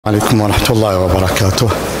عليكم ورحمة الله وبركاته.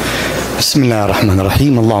 بسم الله الرحمن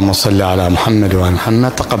الرحيم. اللهم صل على محمد وعلى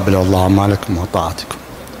محمد. تقبل الله أعمالكم وطاعتكم.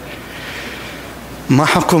 ما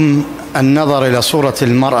حكم النظر إلى صورة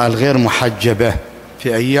المرأة الغير محجبة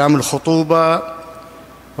في أيام الخطوبة،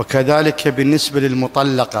 وكذلك بالنسبة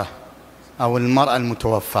للمطلقة أو المرأة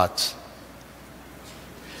المتوفاة؟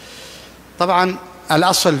 طبعا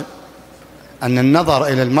الأصل أن النظر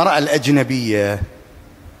إلى المرأة الأجنبية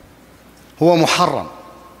هو محرم.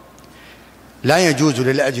 لا يجوز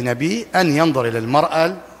للأجنبي أن ينظر إلى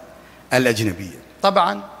المرأة الأجنبية.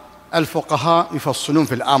 طبعا الفقهاء يفصلون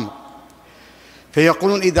في الأمر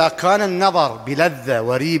فيقولون إذا كان النظر بلذة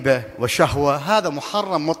وريبة وشهوة هذا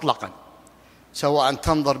محرم مطلقا، سواء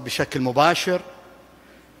تنظر بشكل مباشر،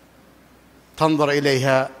 تنظر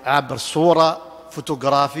إليها عبر صورة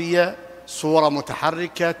فوتوغرافية، صورة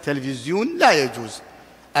متحركة، تلفزيون، لا يجوز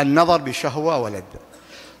النظر بشهوة ولذة.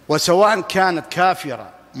 وسواء كانت كافرة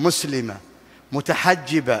مسلمة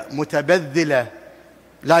متحجبة متبذلة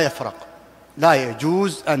لا يفرق، لا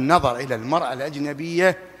يجوز النظر إلى المرأة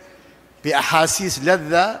الأجنبية بأحاسيس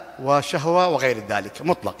لذة وشهوة وغير ذلك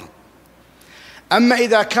مطلقا. أما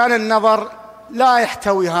إذا كان النظر لا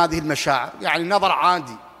يحتوي هذه المشاعر، يعني نظر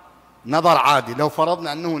عادي، نظر عادي، لو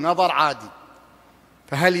فرضنا أنه نظر عادي،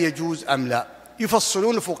 فهل يجوز أم لا؟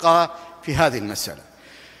 يفصلون الفقهاء في هذه المسألة.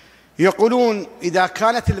 يقولون إذا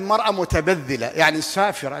كانت المرأة متبذلة يعني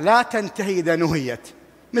سافرة لا تنتهي إذا نهيت،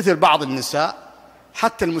 مثل بعض النساء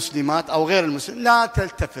حتى المسلمات أو غير المسلمات لا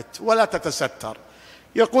تلتفت ولا تتستر،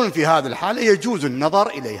 يقولون في هذا الحال يجوز النظر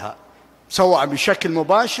إليها سواء بشكل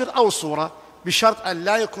مباشر أو صورة، بشرط أن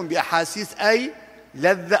لا يكون بأحاسيس أي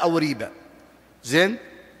لذة أو ريبة. زين.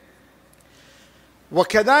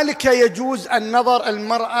 وكذلك يجوز النظر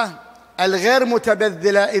المرأة الغير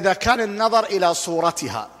متبذلة إذا كان النظر إلى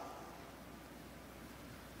صورتها،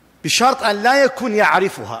 بشرط أن لا يكون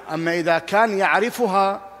يعرفها. أما إذا كان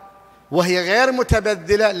يعرفها وهي غير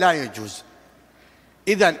متبذلة لا يجوز.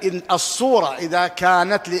 إذن الصورة إذا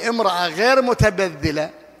كانت لامرأة غير متبذلة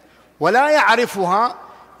ولا يعرفها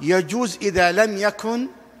يجوز إذا لم يكن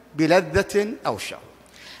بلذة أو شهوة.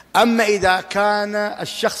 أما إذا كان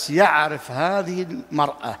الشخص يعرف هذه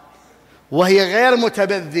المرأة وهي غير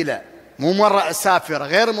متبذلة، مو مرة سافرة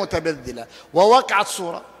غير متبذلة، ووقعت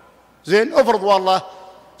صورة، زين، افرض والله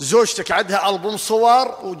زوجتك عندها ألبوم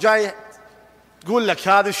صور وجاي تقول لك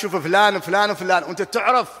هذا شوف فلان وفلان وفلان، وانت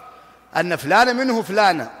تعرف أن فلانة منه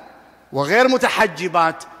فلانة وغير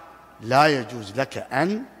متحجبات، لا يجوز لك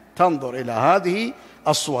أن تنظر إلى هذه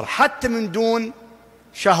الصور حتى من دون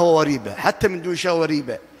شهوة وريبة، حتى من دون شهوة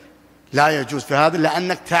وريبة لا يجوز في هذا،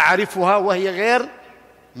 لأنك تعرفها وهي غير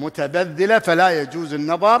متبذلة، فلا يجوز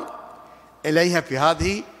النظر إليها في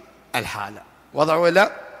هذه الحالة. وضع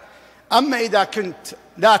ولا؟ أما إذا كنت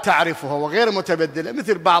لا تعرفها وغير متبذلة،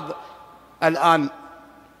 مثل بعض الآن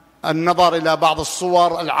النظر إلى بعض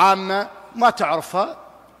الصور العامة ما تعرفها،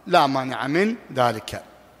 لا مانع من ذلك.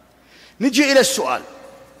 نجي إلى السؤال،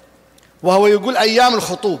 وهو يقول أيام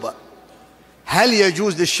الخطوبة هل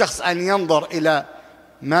يجوز للشخص أن ينظر إلى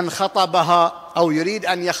من خطبها أو يريد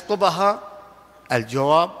أن يخطبها؟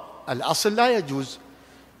 الجواب الأصل لا يجوز،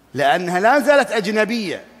 لأنها لا زالت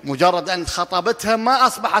أجنبية، مجرد أن خطبتها ما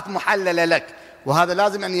أصبحت محللة لك، وهذا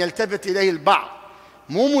لازم أن يلتفت إليه البعض.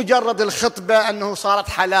 مو مجرد الخطبة أنه صارت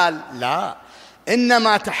حلال، لا،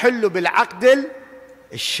 إنما تحل بالعقد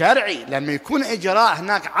الشرعي. لما يكون إجراء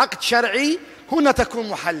هناك عقد شرعي هنا تكون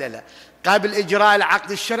محللة، قبل إجراء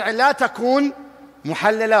العقد الشرعي لا تكون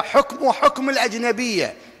محللة. حكم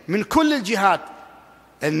الأجنبية من كل الجهات،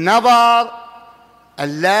 النظر،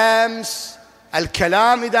 اللمس،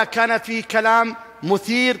 الكلام إذا كان فيه كلام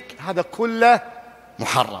مثير، هذا كله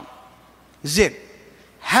محرم. زين،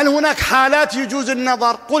 هل هناك حالات يجوز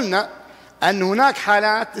النظر؟ قلنا أن هناك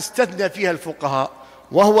حالات استثنى فيها الفقهاء،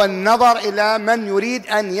 وهو النظر إلى من يريد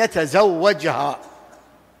أن يتزوجها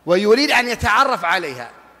ويريد أن يتعرف عليها،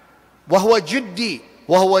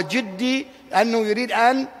 وهو جدي أنه يريد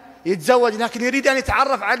أن يتزوج، لكن يريد أن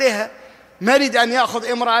يتعرف عليها، ما يريد أن يأخذ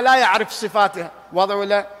امرأة لا يعرف صفاتها. واضح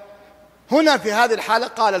ولا؟ هنا في هذه الحالة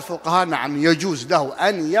قال الفقهاء نعم يجوز له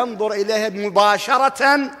أن ينظر إليها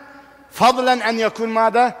مباشرة، فضلا أن يكون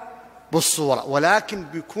ماذا؟ بالصورة، ولكن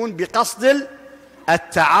بيكون بقصد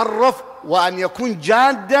التعرف، وأن يكون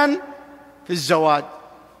جادا في الزواج.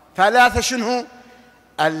 ثلاثة شنو؟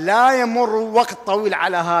 أن لا يمر وقت طويل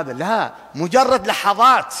على هذا، لا، مجرد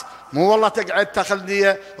لحظات، مو والله تقعد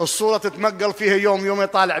تخلي الصورة تتمقل فيها يوم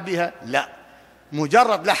يطالع بها، لا،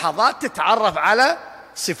 مجرد لحظات تتعرف على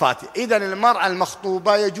صفاته. إذن المرأة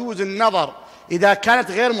المخطوبة يجوز النظر إذا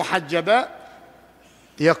كانت غير محجبة،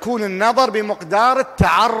 يكون النظر بمقدار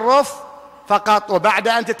التعرف فقط، وبعد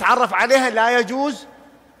أن تتعرف عليها لا يجوز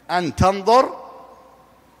أن تنظر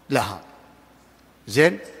لها.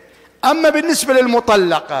 زين. أما بالنسبة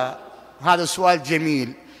للمطلقة، هذا سؤال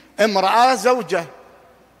جميل. امرأة زوجة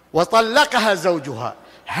وطلقها زوجها،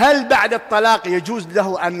 هل بعد الطلاق يجوز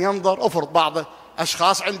له أن ينظر؟ افرض بعض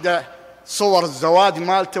أشخاص عنده صور الزواج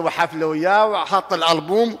مالته وحفله وياه وحط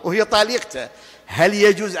الألبوم وهي طليقته، هل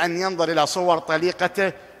يجوز أن ينظر إلى صور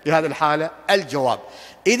طليقته في هذه الحالة؟ الجواب: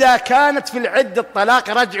 إذا كانت في العدة الطلاق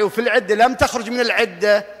رجعي وفي العدة لم تخرج من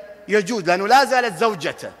العدة يجوز، لأنه لا زالت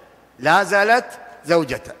زوجته، لا زالت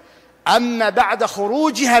زوجته. أما بعد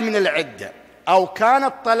خروجها من العدة أو كان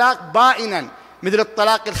الطلاق بائنا مثل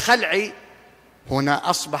الطلاق الخلعي، هنا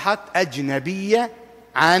أصبحت أجنبية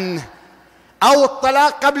عنه. أو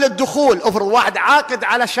الطلاق قبل الدخول، افرض واحد عاقد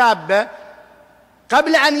على شابة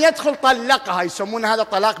قبل أن يدخل طلقها، يسمون هذا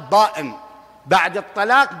طلاق بائن. بعد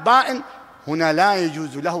الطلاق بائن، هنا لا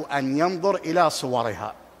يجوز له أن ينظر إلى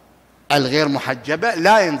صورها الغير محجبة،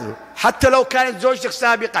 لا ينظر حتى لو كانت زوجتك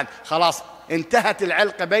سابقا، خلاص انتهت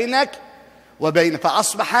العلاقة بينك وبين،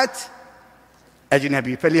 فأصبحت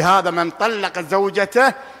أجنبي. فلهذا من طلق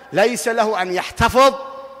زوجته ليس له أن يحتفظ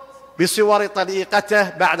بصور طليقته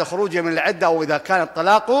بعد خروجه من العدة أو إذا كان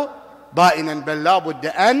الطلاق بائنا، بل لا بد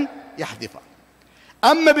أن يحذفه.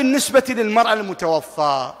 أما بالنسبة للمرأة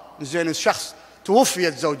المتوفاة، زين، الشخص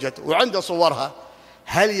توفيت زوجته وعنده صورها،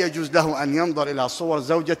 هل يجوز له أن ينظر إلى صور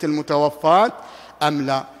زوجة المتوفاة أم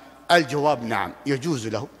لا؟ الجواب: نعم، يجوز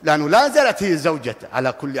له، لأنه لا زالت هي زوجته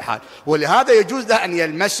على كل حال، ولهذا يجوز له أن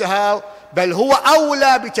يلمسها، بل هو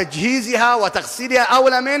أولى بتجهيزها وتغسيلها،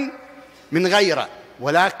 أولى من غيره.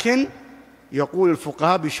 ولكن يقول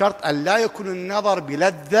الفقهاء بشرط أن لا يكون النظر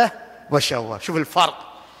بلذة وشهوة. شوف الفرق،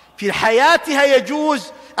 في حياتها يجوز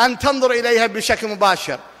أن تنظر إليها بشكل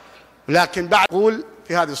مباشر، لكن بعد يقول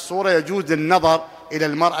في هذه الصورة يجوز النظر إلى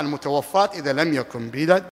المرأة المتوفاة إذا لم يكن بلذة